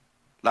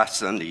Last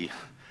Sunday,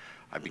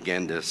 I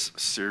began this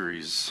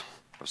series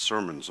of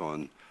sermons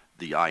on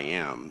the I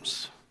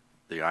Ams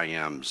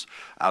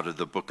out of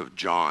the book of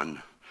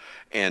John.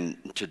 And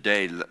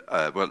today,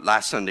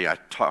 last Sunday, I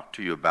talked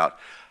to you about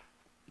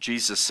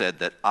Jesus said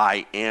that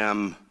I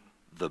am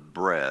the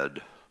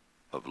bread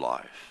of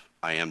life.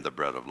 I am the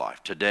bread of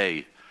life.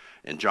 Today,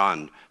 in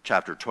John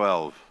chapter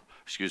 8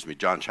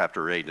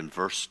 and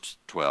verse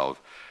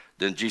 12,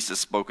 then Jesus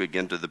spoke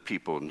again to the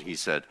people and he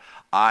said,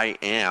 I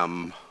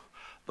am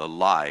the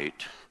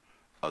light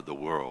of the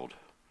world.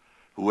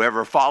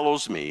 Whoever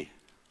follows me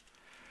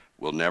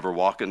will never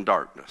walk in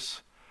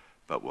darkness,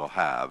 but will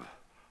have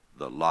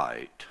the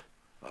light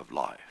of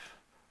life.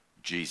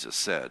 Jesus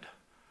said,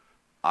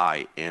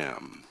 I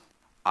am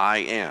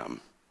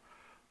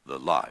the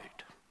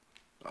light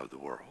of the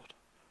world.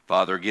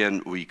 Father,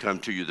 again, we come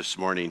to you this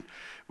morning.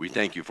 We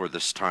thank you for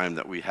this time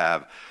that we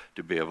have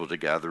to be able to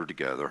gather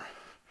together.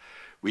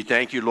 We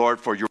thank you, Lord,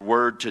 for your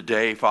word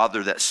today,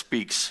 Father, that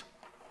speaks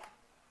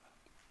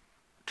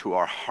to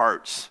our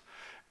hearts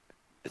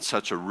in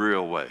such a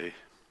real way.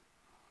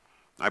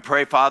 I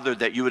pray, Father,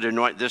 that you would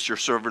anoint this, your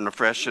servant,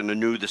 afresh and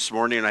anew this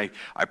morning.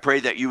 I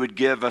pray that you would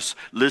give us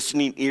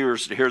listening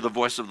ears to hear the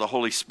voice of the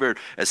Holy Spirit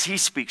as he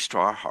speaks to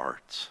our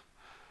hearts.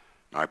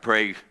 I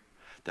pray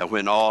that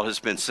when all has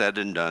been said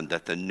and done,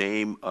 that the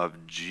name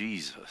of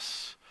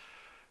Jesus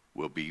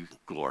will be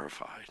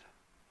glorified.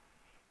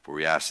 For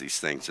we ask these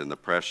things in the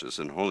precious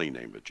and holy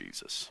name of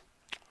Jesus.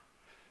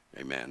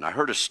 Amen. I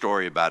heard a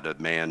story about a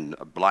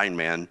blind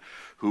man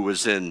who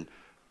was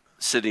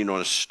sitting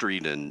on a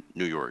street in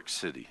New York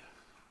City.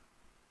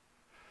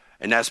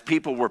 And as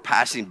people were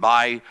passing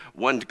by,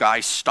 one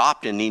guy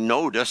stopped and he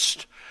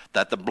noticed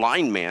that the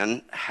blind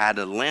man had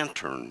a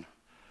lantern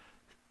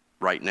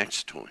right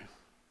next to him.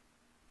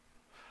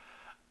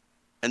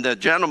 And the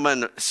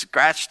gentleman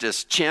scratched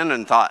his chin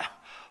and thought,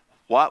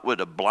 what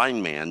would a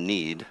blind man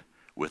need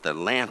with a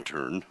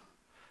lantern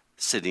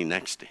sitting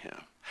next to him?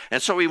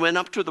 And so he went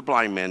up to the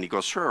blind man. He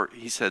goes, sir,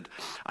 he said,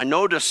 I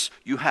notice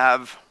you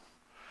have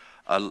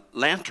a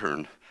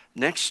lantern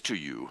next to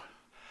you,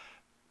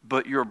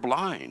 but you're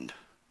blind.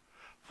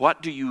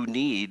 What do you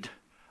need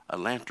a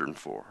lantern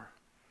for?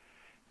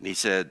 And he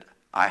said,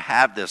 I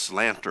have this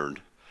lantern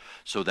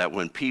so that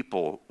when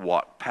people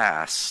walk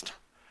past,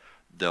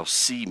 they'll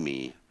see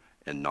me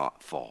and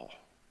not fall.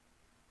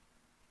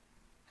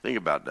 Think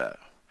about that.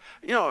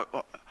 You know,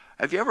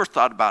 have you ever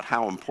thought about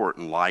how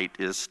important light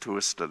is to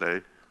us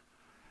today?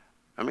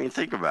 I mean,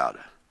 think about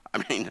it.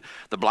 I mean,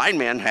 the blind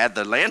man had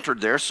the lantern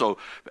there, so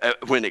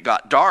when it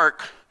got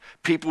dark,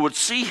 people would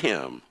see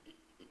him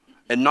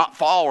and not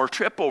fall or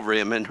trip over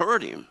him and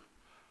hurt him.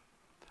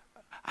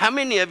 How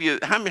many of you,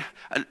 and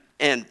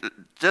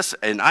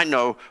I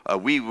know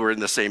we were in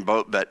the same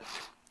boat, but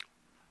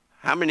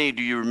how many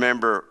do you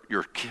remember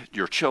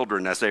your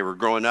children as they were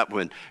growing up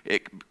when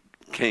it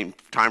came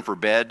time for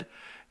bed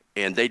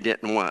and they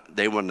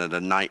wanted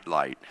a night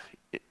light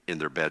in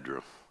their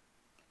bedroom?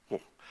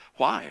 Well,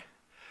 why?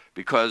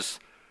 Because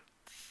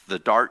the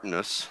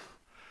darkness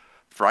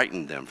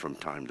frightened them from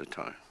time to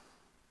time.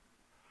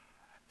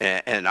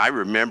 And I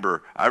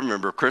remember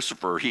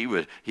Christopher, he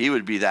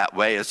would be that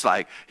way. It's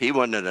like he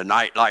wanted a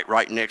night light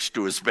right next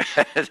to his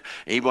bed.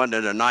 He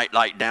wanted a night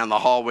light down the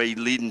hallway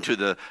leading to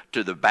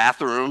the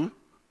bathroom.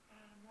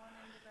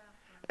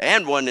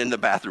 And one in the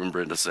bathroom,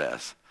 Brenda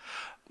says.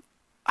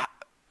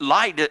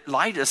 Light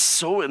is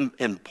so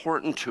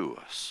important to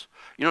us.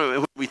 You know,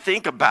 when we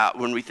think about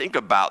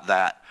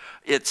that,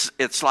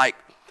 it's like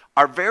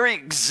our very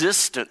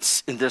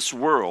existence in this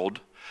world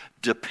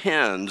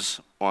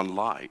depends on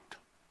light.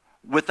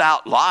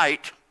 Without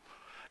light,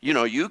 you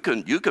know, you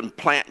can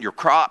plant your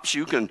crops,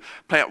 you can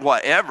plant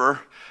whatever,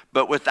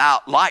 but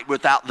without light,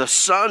 without the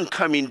sun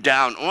coming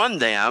down on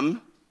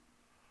them,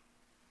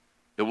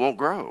 it won't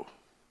grow.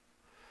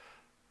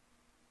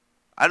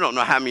 I don't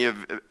know how many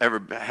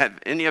have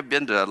any have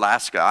been to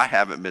Alaska. I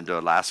haven't been to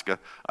Alaska,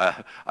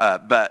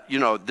 but you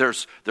know,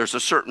 there's a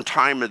certain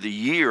time of the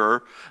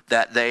year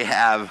that they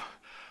have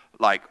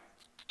like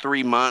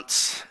 3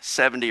 months,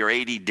 70 or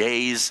 80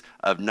 days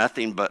of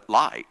nothing but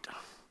light.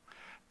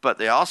 But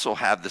they also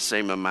have the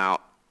same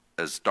amount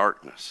as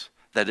darkness,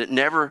 that it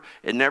never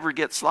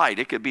gets light.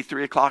 It could be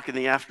 3 o'clock in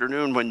the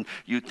afternoon when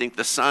you think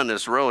the sun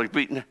is really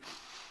beating,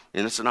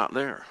 and it's not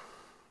there.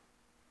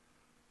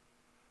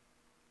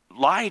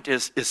 Light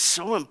is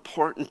so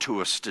important to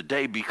us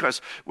today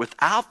because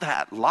without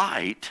that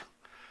light,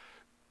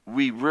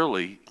 we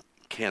really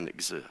can't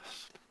exist.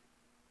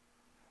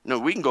 No,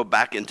 we can go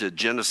back into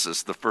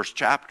Genesis, the first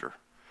chapter.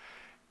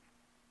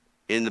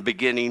 In the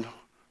beginning,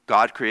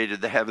 God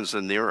created the heavens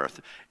and the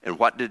earth. And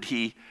what did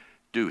he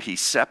do? He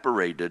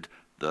separated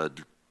the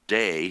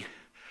day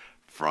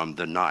from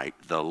the night,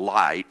 the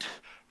light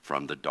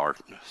from the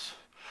darkness.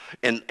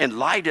 And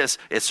light is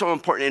so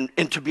important.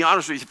 And to be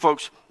honest with you,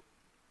 folks,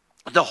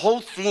 the whole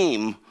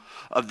theme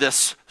of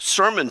this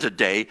sermon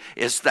today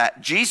is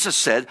that Jesus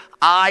said,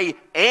 I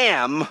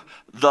am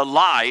the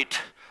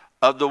light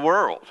of the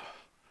world.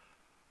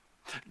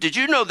 Did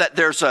you know that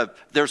there's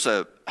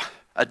a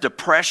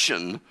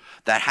depression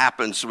that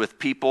happens with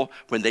people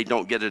when they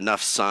don't get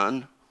enough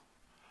sun.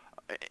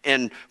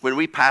 And when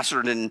we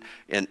pastored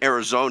in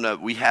Arizona,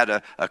 we had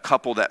a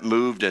couple that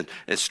moved and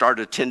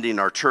started attending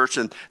our church,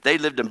 and they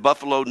lived in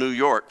Buffalo, New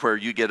York, where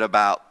you get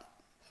about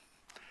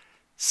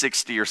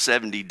 60 or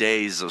 70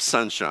 days of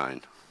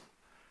sunshine,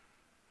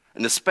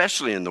 and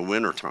especially in the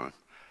wintertime.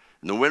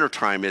 In the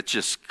wintertime, it's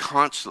just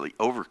constantly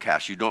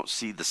overcast. You don't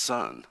see the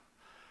sun.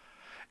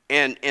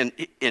 And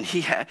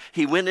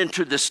he went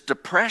into this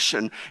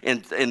depression,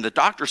 and the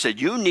doctor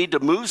said, you need to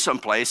move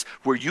someplace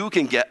where you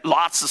can get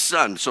lots of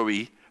sun. So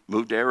he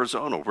moved to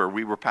Arizona, where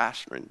we were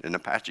pastoring in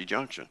Apache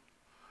Junction.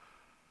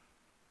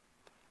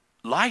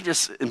 Light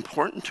is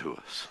important to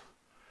us.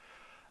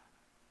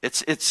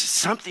 It's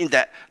something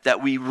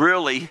that we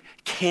really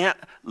can't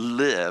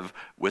live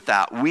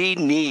without. We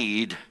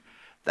need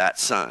that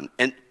sun.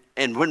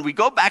 And when we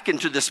go back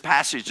into this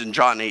passage in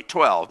John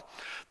 8:12,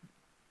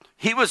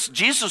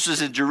 Jesus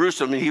was in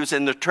Jerusalem, and he was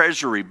in the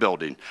treasury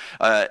building,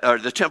 or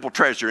the temple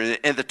treasury.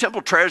 And the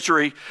temple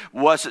treasury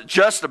wasn't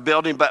just a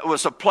building, but it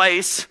was a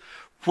place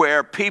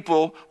where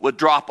people would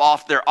drop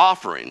off their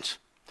offerings.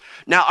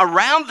 Now,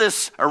 around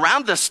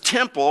this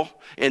temple,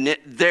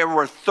 there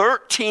were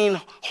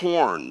 13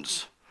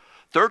 horns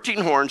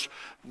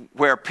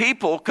where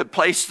people could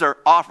place their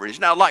offerings.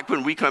 Now, like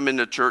when we come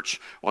into church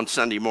on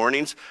Sunday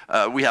mornings,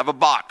 we have a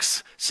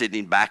box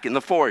sitting back in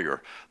the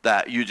foyer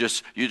that you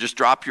just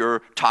drop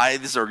your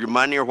tithes or your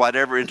money or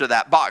whatever into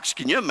that box.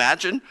 Can you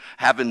imagine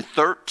having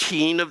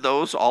 13 of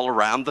those all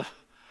around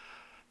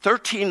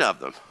 13 of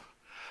them,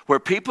 where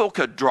people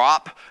could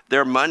drop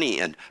their money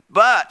in?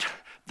 But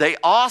they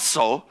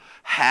also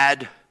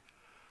had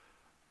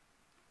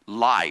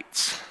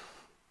lights.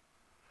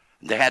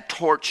 They had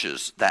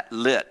torches that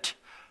lit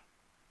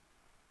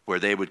where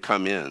they would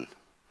come in.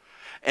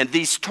 And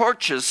these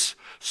torches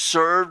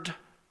served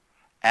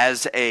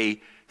as a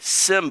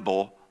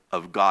symbol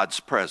of God's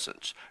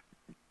presence.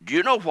 Do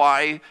you know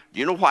why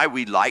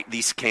we light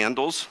these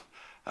candles?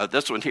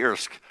 This one here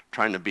is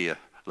trying to be a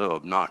little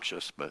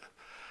obnoxious, but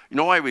you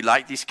know why we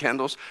light these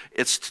candles?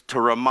 It's to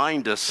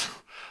remind us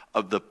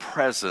of the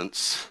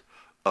presence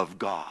of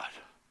God.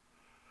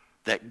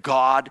 That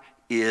God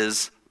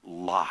is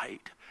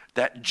light.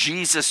 That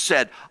Jesus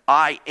said,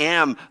 I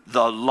am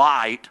the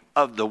light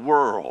of the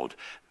world.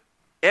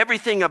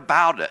 Everything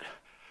about it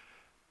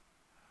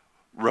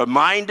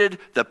reminded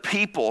the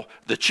people,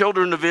 the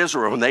children of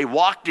Israel, when they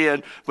walked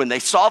in, when they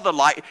saw the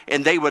light,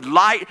 and they would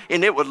light,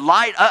 and it would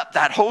light up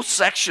that whole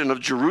section of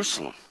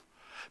Jerusalem.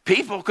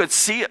 People could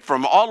see it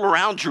from all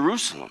around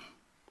Jerusalem.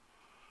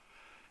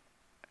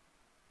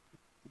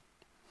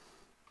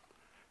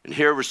 And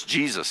here was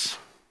Jesus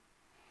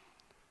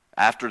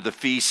after the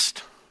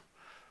feast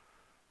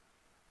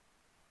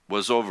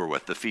was over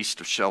with. The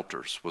Feast of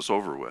Shelters was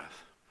over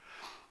with.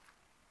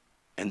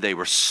 And they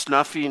were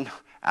snuffing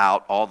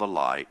out all the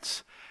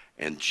lights.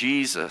 And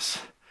Jesus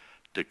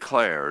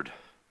declared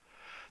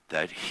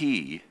that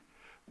he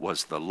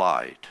was the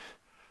light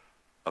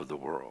of the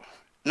world.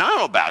 Now, I don't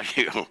know about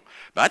you,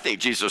 but I think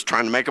Jesus was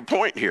trying to make a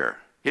point here.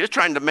 He was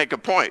trying to make a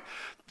point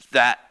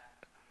that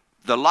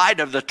the light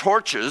of the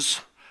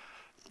torches,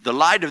 the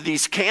light of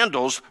these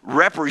candles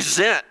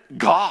represent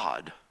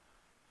God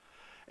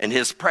and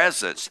his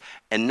presence.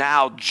 And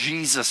now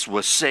Jesus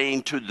was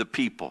saying to the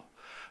people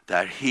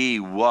that he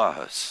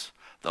was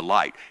the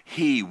light.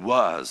 He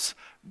was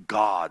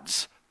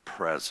God's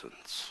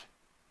presence.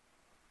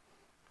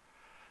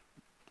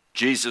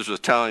 Jesus was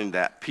telling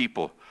that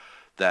people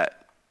that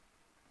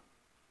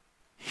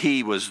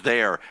he was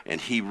there and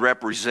he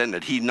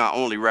represented. He not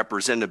only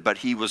represented, but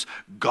he was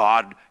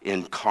God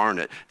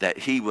incarnate. That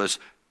he was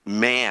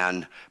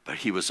man, but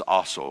he was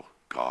also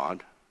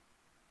God.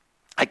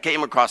 I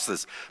came across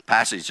this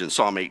passage in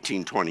Psalm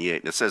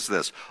 18:28, and it says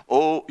this: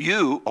 "O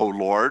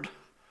Lord,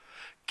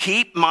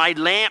 keep my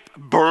lamp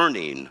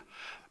burning.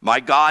 My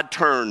God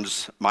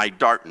turns my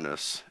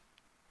darkness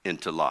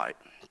into light."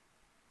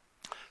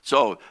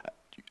 So,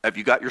 have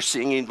you got your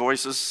singing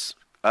voices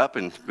up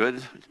and good?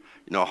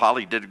 You know,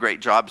 Holly did a great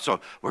job, so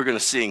we're going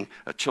to sing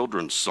a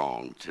children's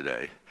song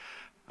today.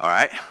 All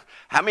right?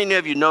 How many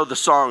of you know the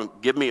song,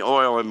 "Give Me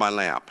Oil in My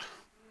Lamp"?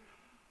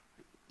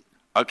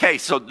 Okay,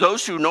 so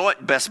those who know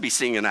it best be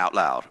singing out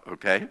loud,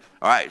 okay?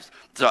 All right,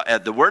 so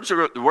the words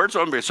are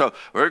on here. So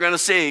we're going to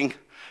sing,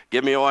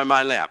 "Give Me Oil in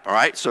My Lamp," all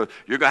right? So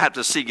you're going to have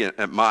to sing it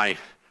at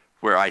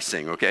where I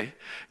sing, okay?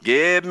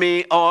 Give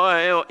me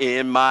oil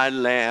in my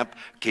lamp,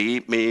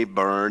 keep me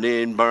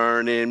burning,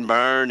 burning,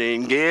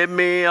 burning. Give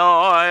me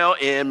oil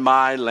in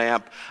my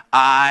lamp,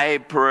 I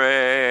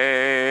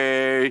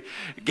pray.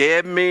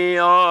 Give me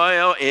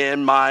oil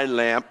in my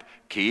lamp,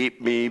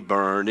 keep me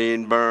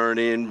burning,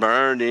 burning,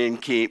 burning.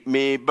 Keep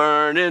me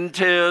burning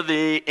till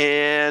the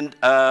end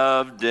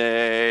of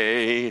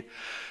day.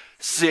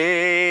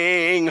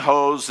 Sing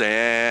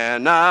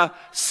Hosanna,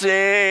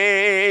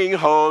 sing Sing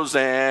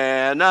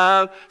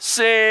Hosanna,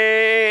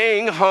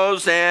 sing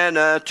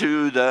Hosanna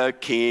to the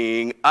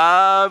King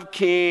of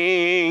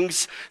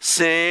Kings.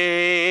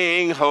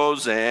 Sing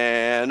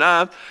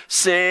Hosanna,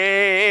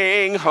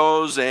 sing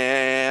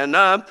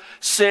Hosanna,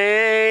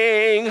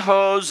 sing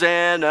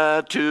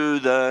Hosanna to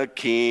the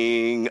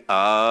King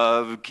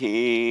of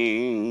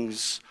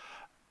Kings.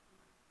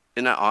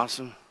 Isn't that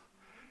awesome?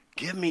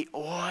 Give me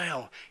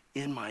oil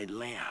in my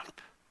lamp.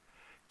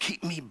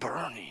 Keep me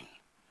burning.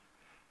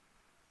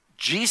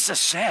 Jesus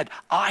said,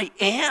 I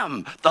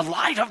am the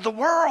light of the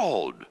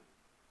world.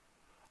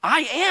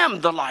 I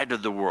am the light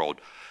of the world.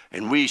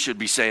 And we should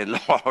be saying,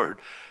 Lord,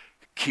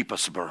 keep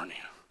us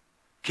burning.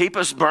 Keep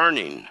us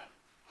burning.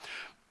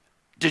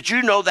 Did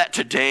you know that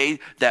today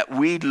that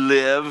we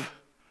live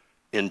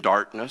in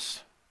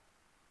darkness?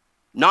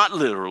 Not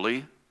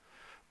literally,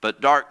 but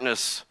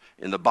darkness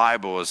in the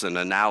Bible is an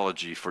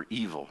analogy for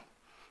evil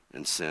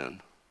and sin.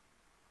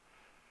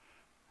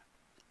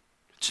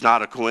 It's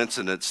not a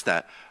coincidence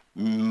that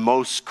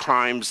most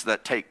crimes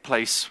that take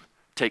place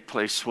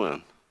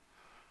when?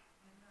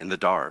 In the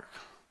dark,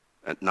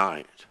 at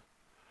night,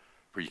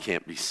 where you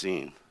can't be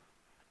seen.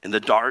 In the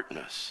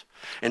darkness.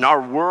 And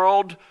our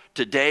world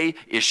today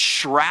is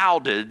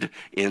shrouded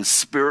in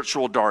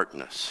spiritual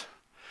darkness.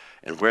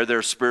 And where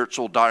there's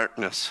spiritual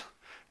darkness,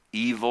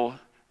 evil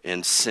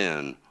and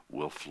sin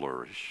will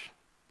flourish.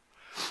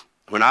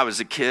 When I was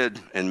a kid,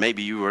 and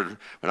maybe you were,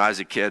 when I was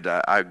a kid,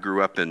 I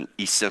grew up in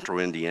East Central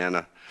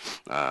Indiana.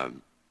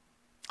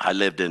 I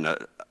lived in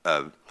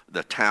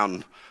the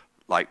town,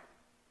 like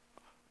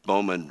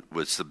Bowman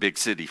was the big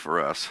city for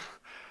us.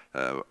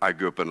 I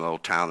grew up in a little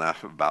town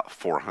of about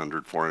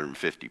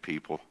 450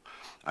 people.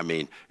 I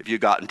mean, if you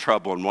got in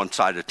trouble on one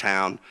side of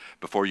town,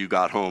 before you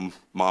got home,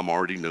 Mom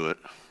already knew it.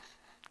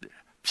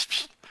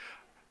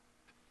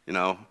 You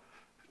know,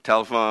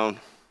 telephone,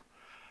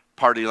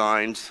 party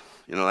lines,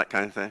 you know, that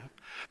kind of thing.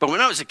 But when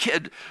I was a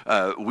kid,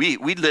 we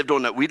lived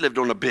on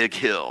a big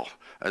hill.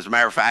 As a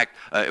matter of fact,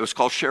 it was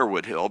called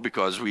Sherwood Hill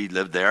because we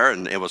lived there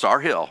and it was our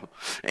hill.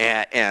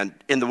 And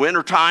in the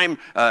wintertime,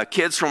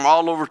 kids from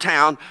all over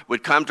town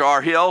would come to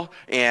our hill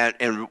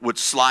and would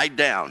slide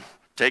down,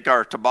 take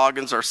our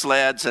toboggans, our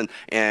sleds,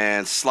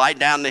 and slide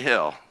down the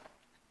hill.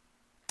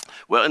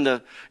 Well,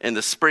 in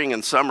the spring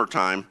and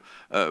summertime,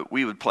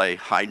 we would play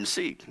hide and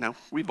seek. Now,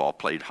 we've all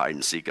played hide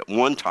and seek at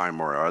one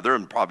time or other,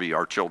 and probably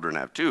our children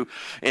have too.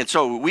 And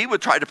so we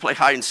would try to play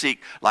hide and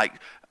seek like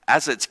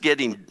as it's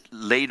getting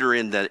later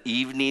in the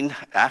evening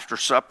after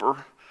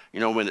supper, you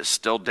know, when it's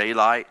still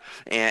daylight,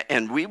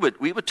 and we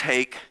would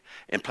take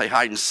and play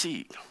hide and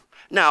seek.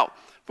 Now,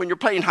 when you're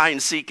playing hide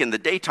and seek in the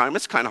daytime,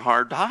 it's kind of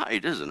hard to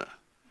hide, isn't it?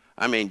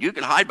 I mean, you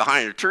can hide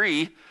behind a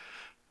tree,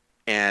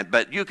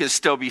 but you can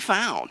still be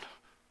found.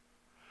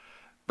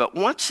 But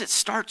once it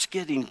starts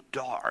getting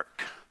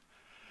dark,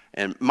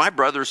 and my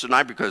brothers and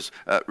I, because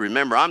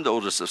remember, I'm the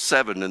oldest of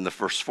 7, and the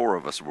first 4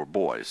 of us were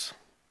boys.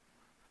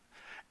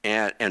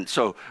 And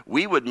so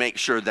we would make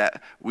sure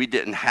that we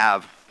didn't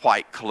have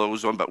white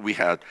clothes on, but we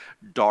had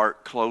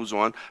dark clothes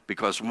on,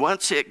 because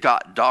once it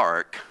got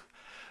dark,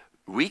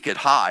 we could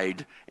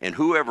hide, and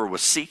whoever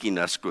was seeking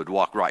us could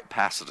walk right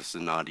past us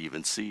and not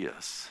even see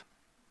us.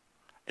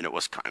 And it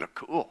was kind of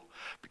cool,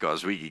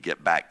 because we could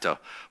get back to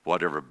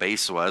whatever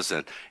base was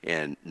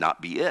and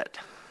not be it.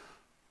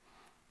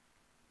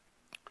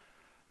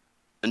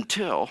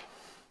 Until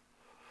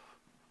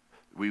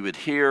we would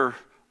hear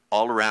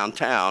all around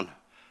town,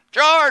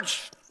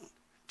 George,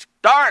 it's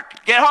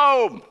dark, get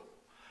home.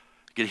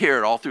 You could hear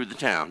it all through the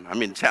town. I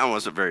mean, the town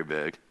wasn't very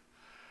big.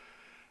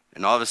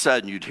 And all of a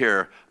sudden, you'd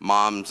hear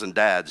moms and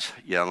dads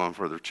yelling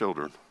for their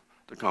children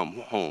to come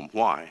home.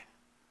 Why?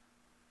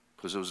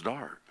 Because it was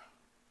dark.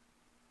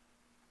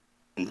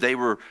 And they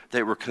were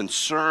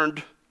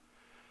concerned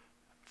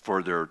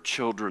for their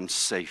children's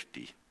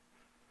safety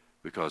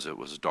because it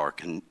was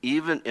dark. And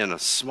even in a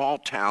small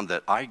town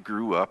that I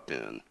grew up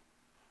in,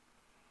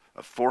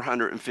 of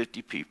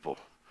 450 people,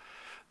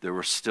 there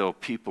were still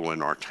people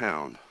in our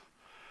town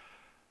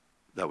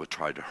that would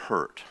try to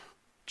hurt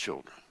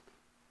children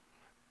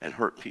and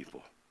hurt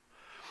people.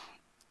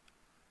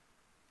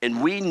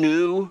 And we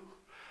knew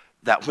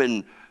that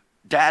when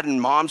Dad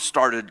and Mom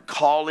started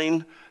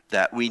calling,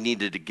 that we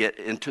needed to get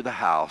into the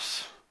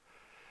house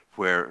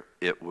where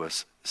it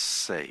was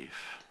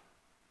safe.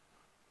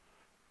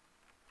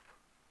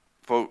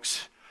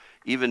 Folks,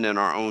 even in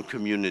our own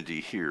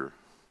community here,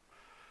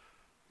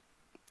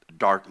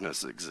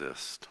 darkness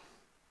exists.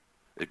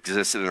 It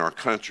exists in our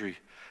country.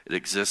 It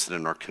exists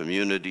in our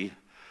community.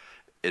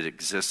 It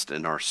exists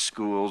in our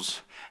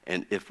schools.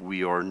 And if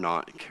we are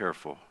not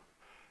careful,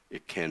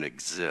 it can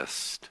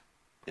exist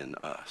in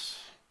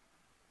us.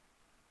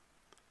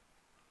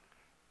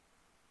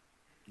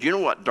 Do you know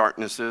what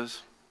darkness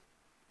is?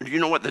 Do you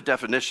know what the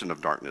definition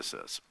of darkness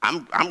is?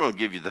 I'm going to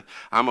give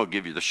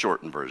you the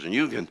shortened version.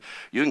 You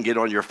can get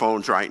on your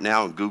phones right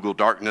now and Google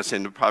darkness,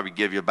 and it'll probably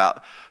give you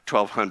about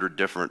 1,200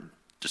 different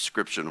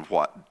description of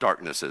what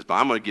darkness is. But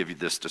I'm going to give you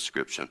this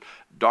description.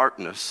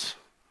 Darkness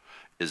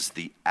is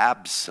the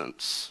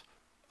absence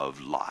of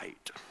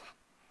light.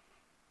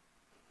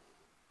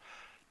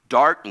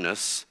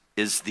 darkness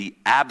is the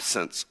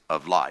absence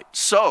of light.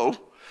 So,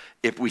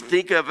 if we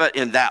think of it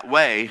in that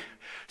way,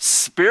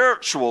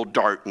 spiritual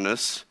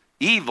darkness,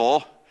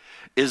 evil,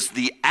 is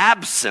the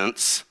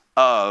absence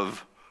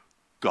of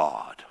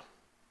God.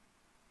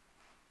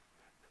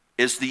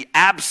 Is the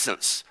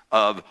absence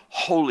of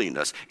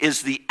holiness,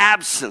 is the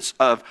absence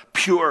of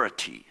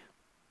purity.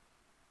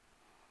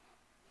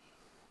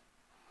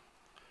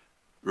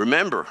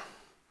 Remember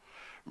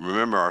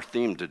our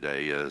theme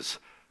today is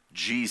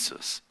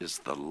Jesus is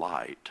the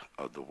light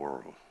of the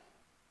world.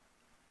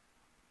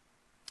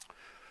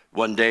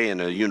 One day in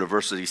a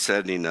university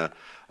setting, a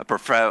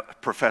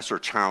professor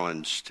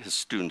challenged his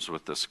students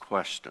with this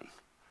question.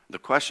 The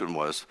question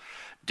was,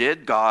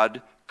 did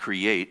God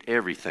create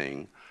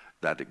everything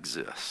that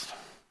exists?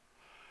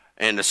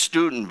 And the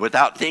student,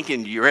 without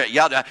thinking,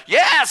 yelled out,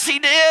 yes, he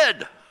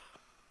did.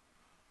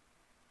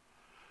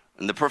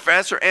 And the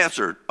professor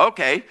answered,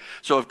 okay,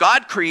 so if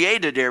God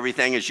created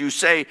everything, as you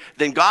say,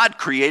 then God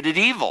created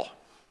evil.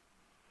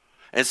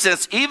 And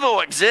since evil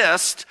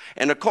exists,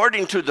 and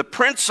according to the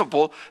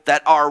principle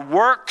that our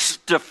works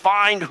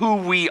define who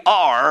we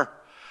are,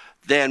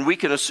 then we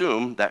can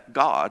assume that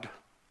God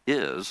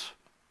is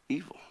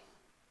evil.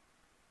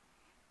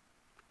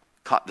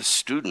 Caught the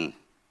student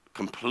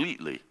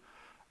completely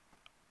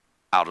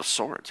out of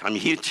sorts. I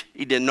mean,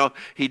 he didn't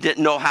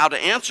know how to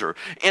answer.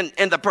 And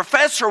the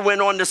professor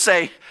went on to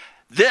say,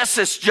 this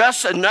is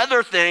just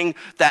another thing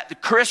that the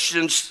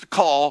Christians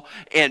call,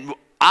 and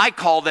I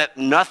call that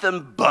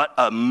nothing but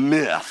a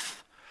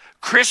myth.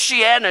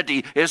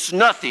 Christianity is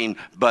nothing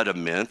but a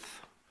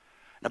myth.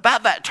 And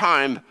about that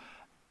time,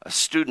 a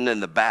student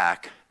in the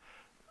back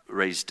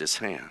raised his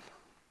hand.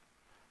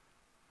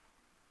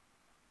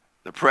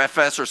 The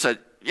professor said,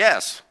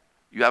 yes,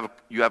 you have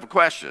a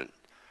question.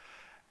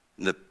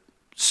 And the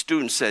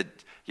student said,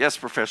 yes,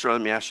 professor,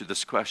 let me ask you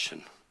this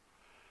question.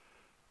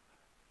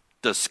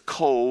 Does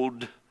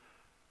cold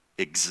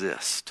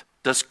exist?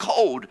 Does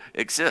cold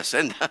exist?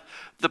 And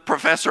the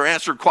professor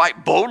answered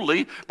quite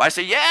boldly by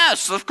saying,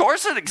 yes, of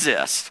course it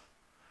exists.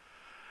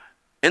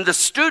 And the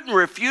student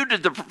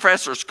refuted the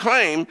professor's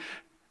claim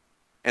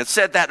and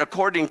said that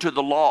according to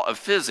the law of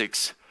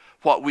physics,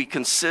 what we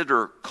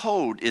consider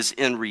cold is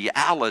in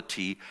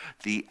reality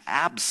the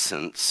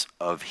absence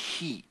of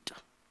heat.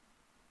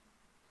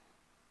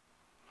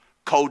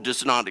 Cold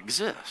does not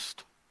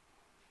exist.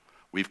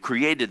 We've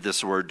created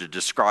this word to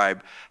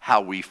describe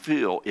how we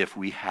feel if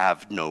we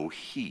have no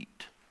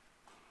heat.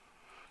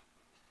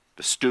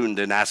 The student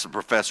then asked the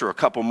professor a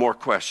couple more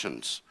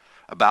questions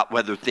about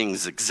whether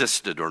things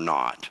existed or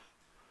not.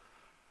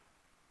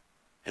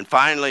 And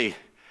finally,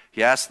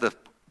 he asked the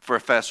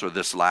professor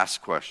this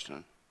last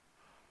question.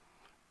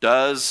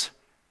 Does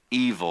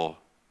evil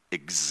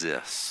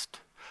exist?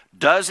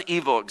 Does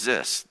evil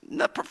exist?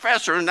 And the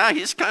professor, now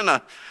he's kind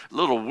of a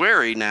little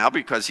wary now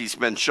because he's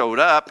been showed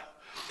up,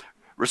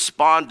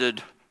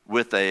 responded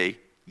with a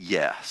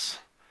yes.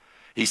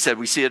 He said,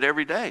 we see it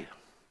every day.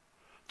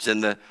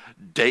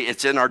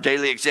 It's in our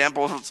daily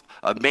examples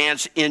of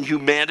man's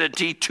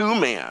inhumanity to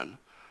man,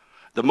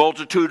 the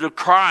multitude of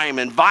crime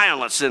and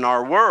violence in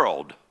our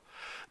world.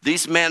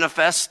 These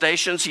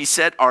manifestations, he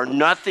said, are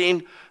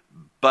nothing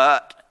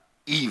but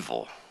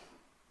evil.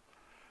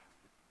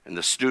 And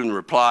the student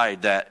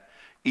replied that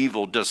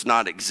evil does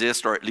not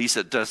exist, or at least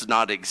it does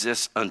not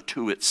exist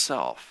unto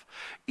itself.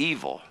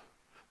 Evil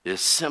is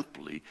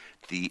simply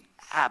the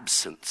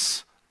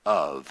absence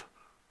of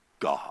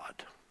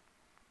God.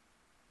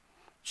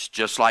 It's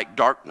just like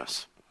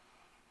darkness,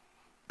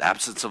 the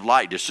absence of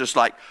light. It's just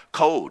like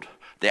cold,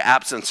 the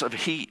absence of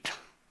heat.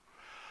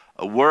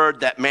 A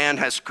word that man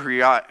has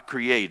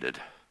created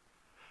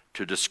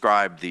to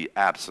describe the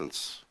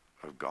absence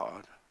of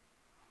God.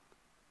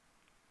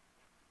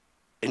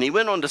 And he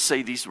went on to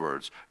say these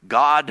words,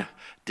 God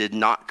did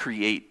not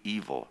create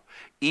evil.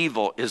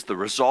 Evil is the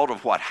result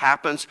of what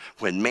happens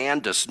when man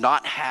does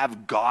not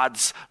have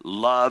God's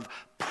love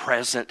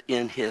present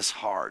in his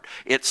heart.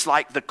 It's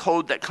like the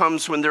cold that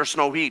comes when there's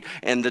no heat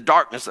and the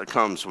darkness that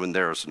comes when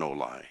there's no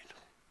light.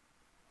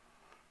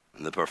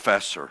 And the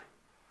professor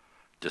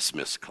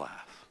dismissed class.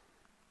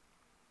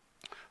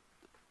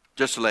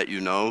 Just to let you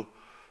know,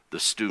 the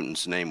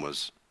student's name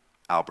was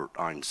Albert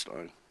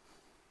Einstein.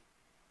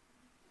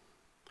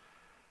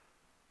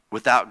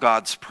 Without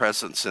God's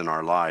presence in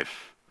our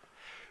life,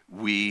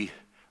 we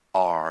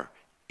are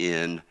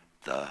in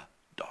the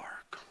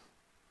dark.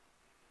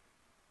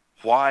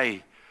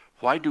 Why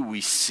do we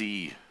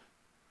see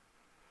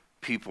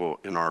people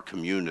in our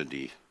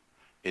community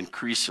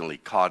increasingly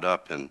caught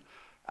up in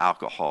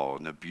alcohol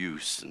and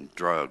abuse and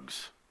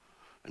drugs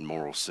and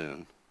moral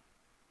sin?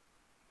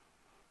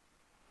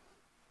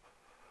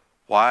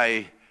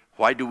 Why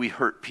do we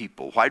hurt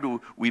people? Why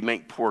do we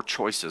make poor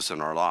choices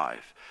in our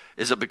life?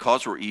 Is it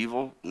because we're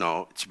evil?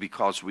 No, it's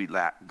because we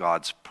lack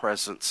God's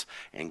presence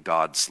and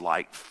God's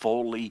light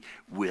fully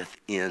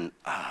within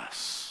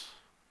us.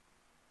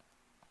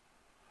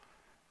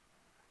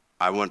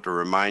 I want to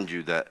remind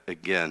you that,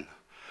 again,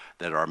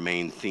 that our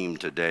main theme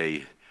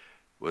today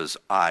was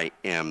I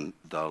am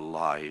the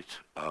light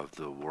of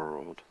the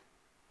world.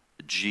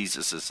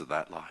 Jesus is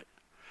that light.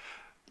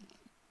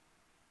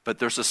 But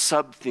there's a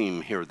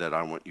sub-theme here that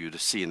I want you to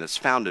see, and it's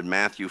found in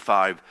Matthew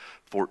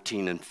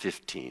 5:14 and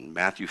 15.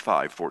 Matthew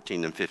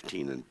 5:14 and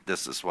 15, and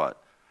this is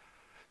what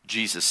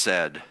Jesus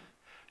said,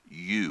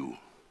 "You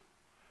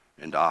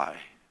and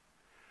I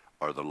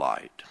are the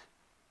light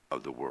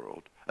of the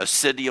world. A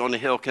city on a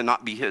hill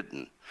cannot be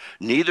hidden.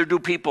 Neither do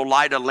people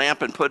light a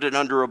lamp and put it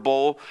under a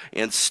bowl.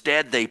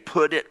 Instead, they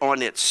put it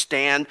on its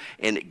stand,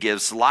 and it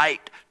gives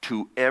light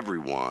to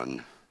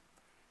everyone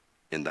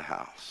in the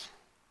house."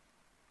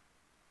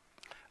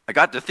 I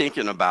got to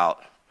thinking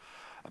about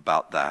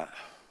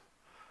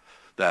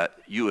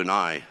that you and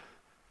I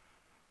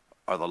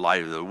are the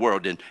light of the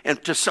world.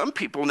 And to some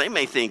people, they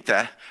may think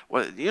that,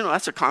 well,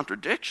 that's a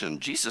contradiction.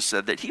 Jesus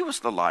said that he was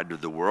the light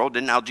of the world,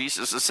 and now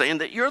Jesus is saying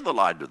that you're the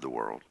light of the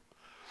world.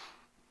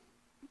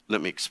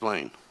 Let me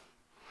explain.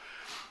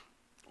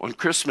 On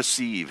Christmas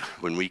Eve,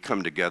 when we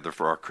come together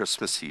for our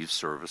Christmas Eve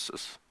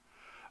services,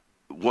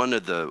 one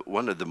of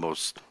the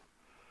most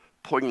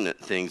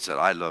poignant things that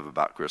I love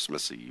about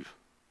Christmas Eve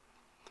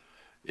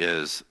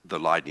is the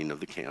lighting of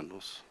the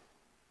candles.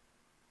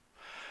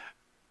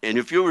 And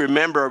if you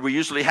remember, we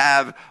usually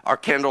have our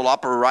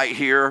candelabra right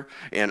here,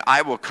 and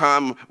I will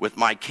come with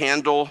my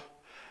candle,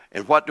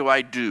 and what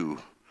do?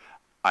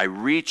 I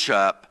reach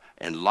up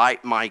and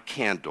light my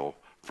candle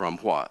from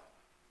what?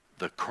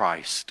 The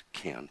Christ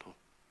candle.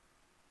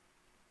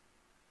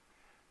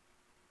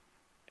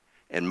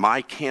 And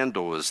my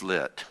candle is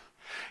lit.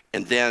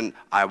 And then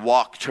I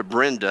walk to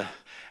Brenda,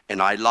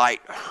 and I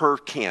light her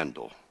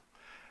candle.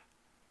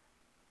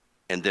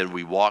 And then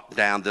we walk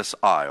down this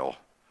aisle,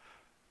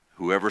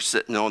 whoever's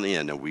sitting on the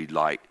end, and we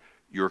light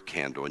your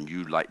candle, and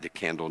you light the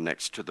candle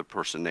next to the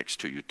person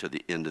next to you to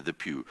the end of the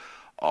pew,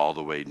 all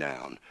the way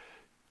down.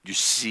 You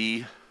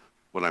see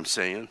what I'm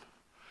saying?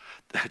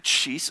 That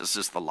Jesus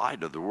is the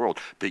light of the world,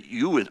 but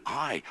you and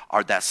I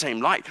are that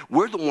same light.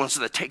 We're the ones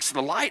that takes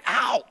the light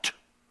out.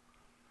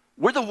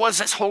 We're the ones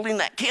that's holding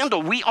that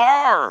candle. We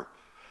are.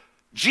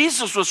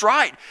 Jesus was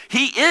right.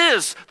 He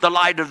is the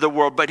light of the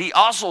world, but he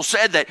also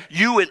said that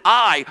you and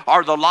I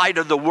are the light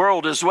of the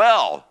world as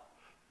well.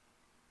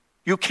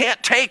 You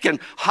can't take and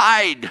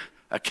hide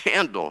a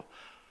candle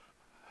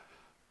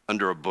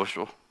under a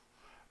bushel.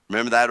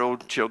 Remember that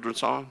old children's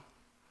song?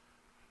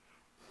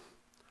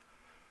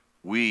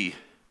 We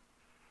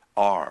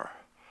are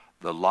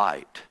the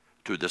light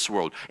to this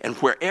world. And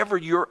wherever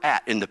you're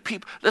at, and the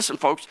people, listen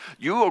folks,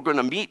 you are going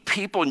to meet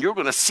people and you're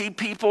going to see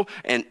people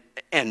and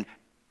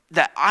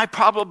that I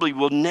probably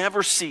will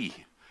never see,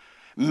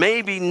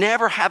 maybe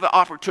never have an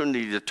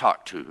opportunity to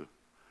talk to.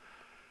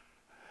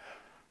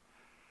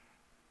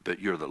 But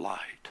you're the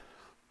light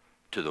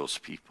to those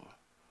people.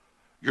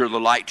 You're the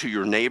light to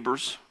your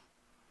neighbors.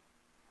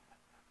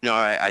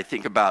 I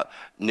think about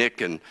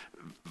Nick and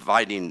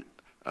inviting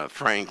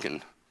Frank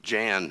and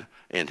Jan,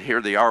 and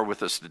here they are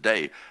with us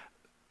today.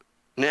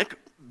 Nick,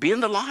 be in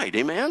the light,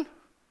 amen?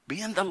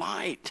 Be in the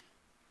light.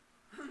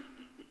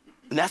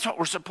 And that's what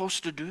we're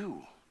supposed to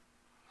do.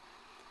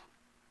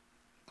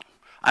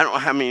 I don't know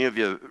how many of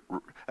you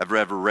have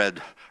ever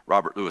read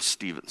Robert Louis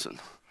Stevenson,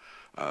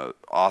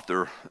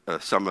 author.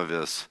 Some of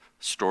his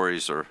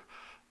stories are a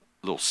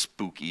little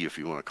spooky, if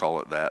you want to call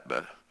it that,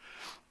 but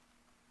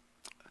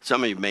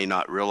some of you may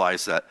not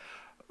realize that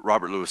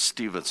Robert Louis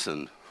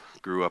Stevenson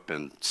grew up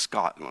in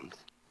Scotland,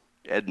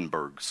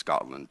 Edinburgh,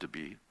 Scotland to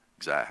be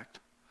exact.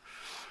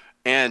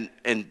 And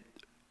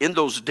in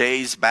those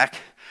days, back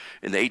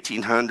in the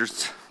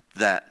 1800s,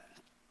 that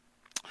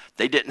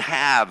they didn't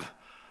have,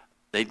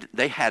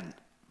 they had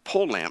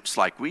pole lamps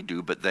like we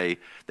do, but they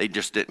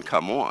just didn't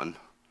come on.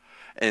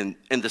 And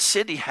the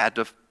city had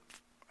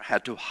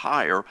to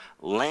hire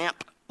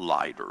lamp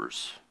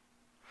lighters.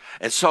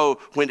 And so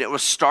when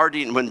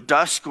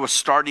dusk was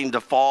starting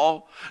to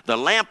fall, the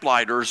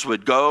lamplighters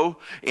would go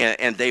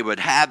and they would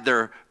have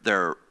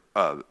their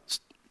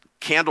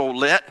candle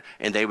lit,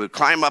 and they would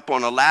climb up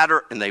on a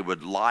ladder and they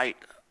would light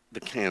the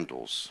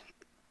candles.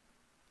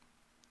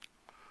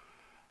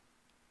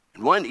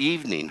 And one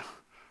evening,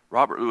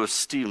 Robert Louis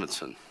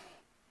Stevenson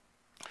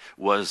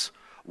was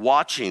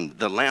watching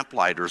the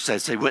lamplighters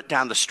as they went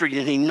down the street,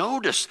 and he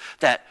noticed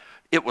that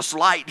it was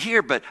light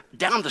here, but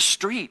down the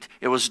street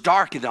it was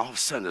dark, and all of a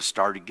sudden it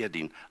started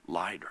getting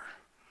lighter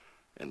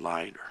and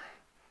lighter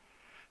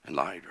and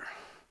lighter.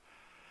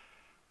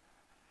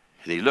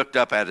 And he looked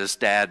up at his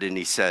dad and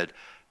he said,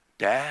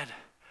 "Dad,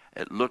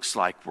 it looks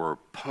like we're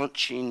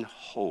punching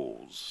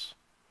holes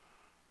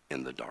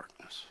in the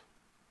darkness."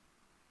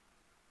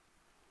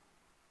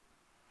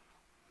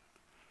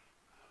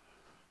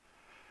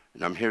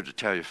 And I'm here to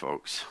tell you,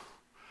 folks,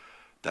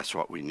 that's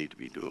what we need to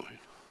be doing,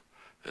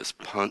 is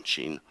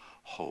punching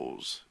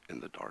holes in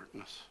the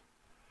darkness.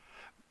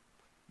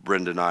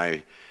 Brenda and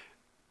I,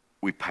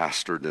 we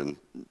pastored in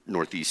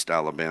Northeast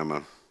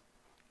Alabama,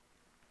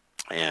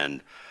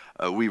 and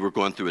we were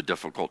going through a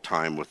difficult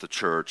time with the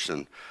church,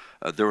 and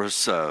there was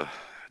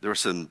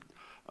some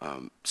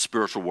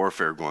spiritual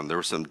warfare going. There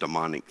were some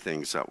demonic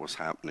things that was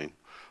happening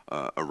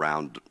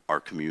around our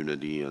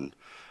community, and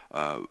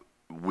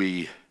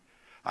we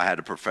I had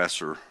a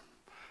professor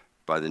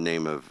by the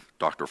name of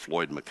Dr.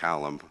 Floyd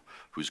McCallum,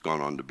 who's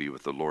gone on to be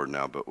with the Lord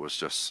now, but was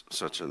just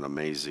such an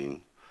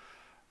amazing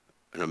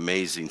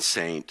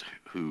saint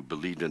who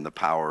believed in the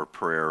power of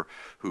prayer,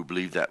 who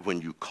believed that when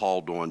you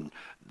called on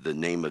the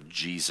name of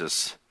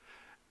Jesus,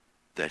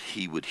 that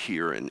he would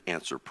hear and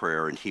answer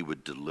prayer and he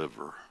would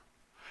deliver.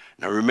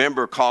 And I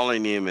remember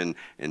calling him and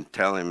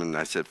telling him, and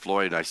I said,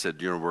 Floyd, I said,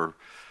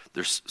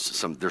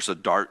 there's a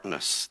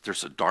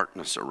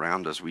darkness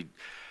around us.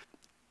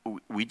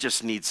 We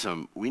just need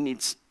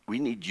we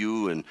need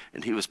you, and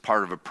he was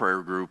part of a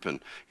prayer group,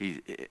 and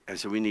I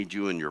said, we need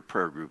you and your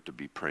prayer group to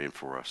be praying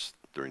for us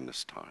during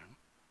this time.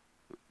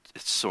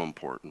 It's so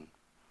important.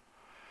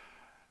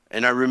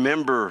 And I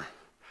remember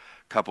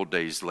a couple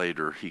days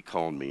later, he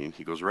called me and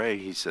he goes, Ray,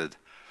 he said,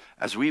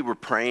 as we were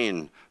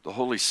praying, the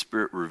Holy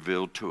Spirit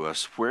revealed to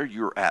us where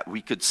you're at.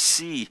 We could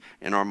see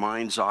in our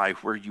mind's eye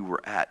where you were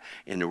at,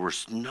 and there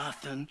was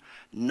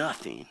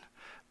nothing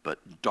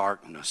but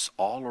darkness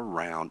all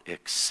around,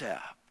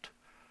 except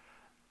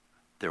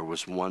there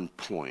was one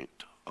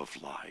point of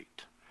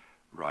light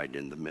right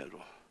in the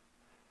middle.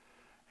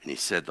 And he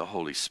said the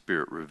Holy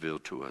Spirit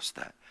revealed to us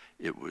that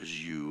it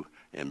was you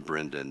and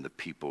Brenda and the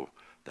people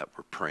that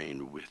were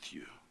praying with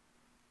you.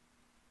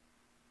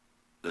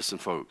 Listen,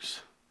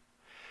 folks,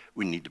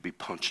 we need to be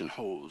punching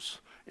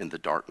holes in the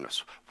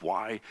darkness.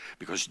 Why?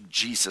 Because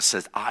Jesus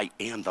says, I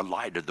am the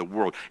light of the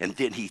world. And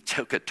then he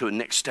took it to the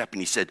next step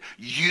and he said,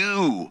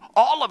 you,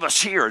 all of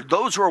us here,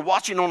 those who are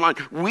watching online,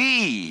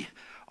 we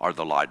are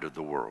the light of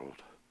the world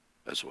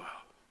as well.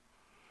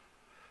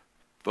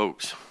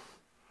 Folks,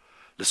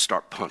 let's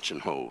start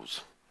punching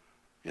holes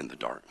in the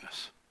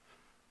darkness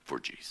for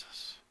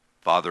Jesus.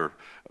 Father,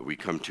 we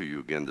come to you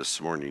again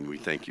this morning. We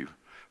thank you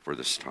for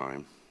this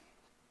time.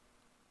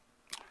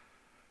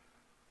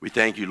 We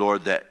thank you,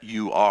 Lord, that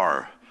you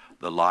are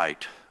the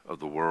light of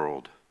the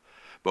world.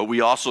 But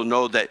we also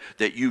know that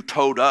you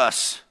told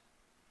us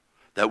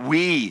that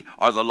we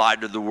are the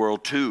light of the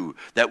world too,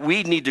 that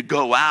we need to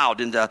go out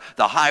into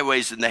the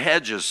highways and the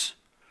hedges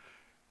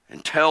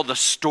and tell the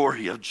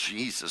story of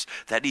Jesus,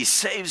 that he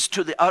saves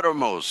to the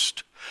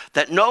uttermost,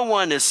 that no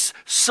one is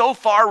so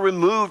far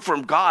removed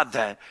from God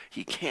that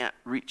he can't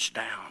reach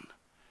down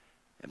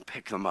and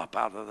pick them up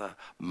out of the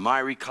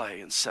miry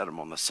clay and set them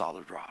on the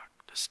solid rock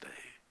to stay.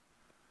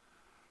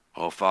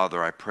 Oh,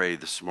 Father, I pray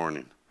this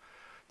morning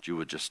that you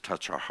would just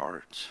touch our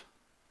hearts.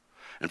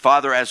 And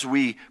Father, as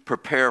we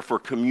prepare for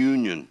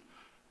communion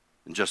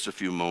in just a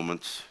few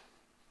moments,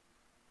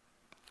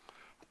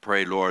 I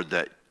pray, Lord,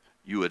 that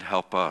you would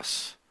help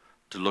us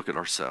to look at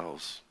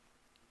ourselves.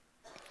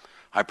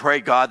 I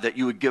pray, God, that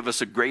you would give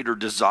us a greater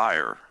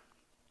desire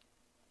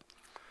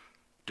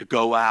to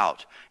go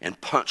out and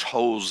punch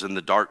holes in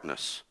the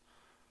darkness.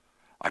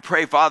 I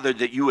pray, Father,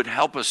 that you would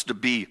help us to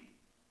be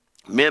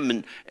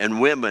men and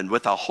women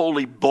with a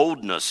holy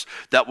boldness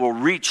that will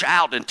reach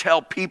out and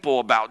tell people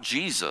about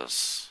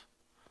Jesus.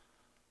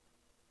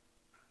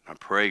 I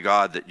pray,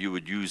 God, that you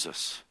would use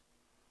us.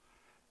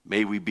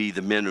 May we be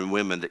the men and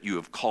women that you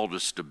have called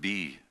us to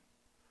be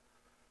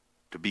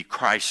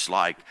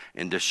Christ-like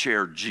and to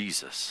share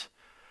Jesus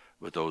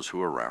with those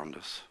who are around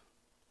us.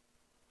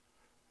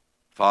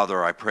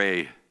 Father, I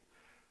pray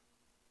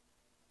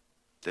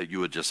that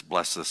you would just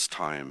bless this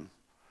time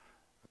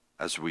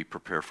as we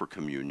prepare for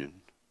communion.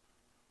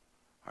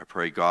 I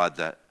pray, God,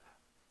 that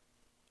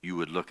you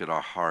would look at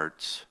our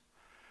hearts.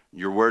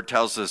 Your word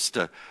tells us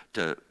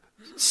to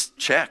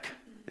check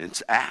and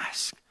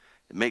ask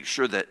and make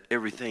sure that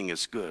everything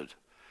is good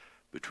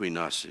between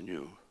us and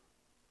you.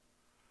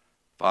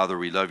 Father,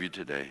 we love you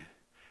today.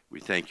 We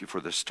thank you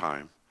for this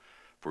time,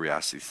 for we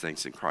ask these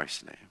things in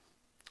Christ's name.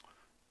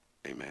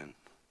 Amen.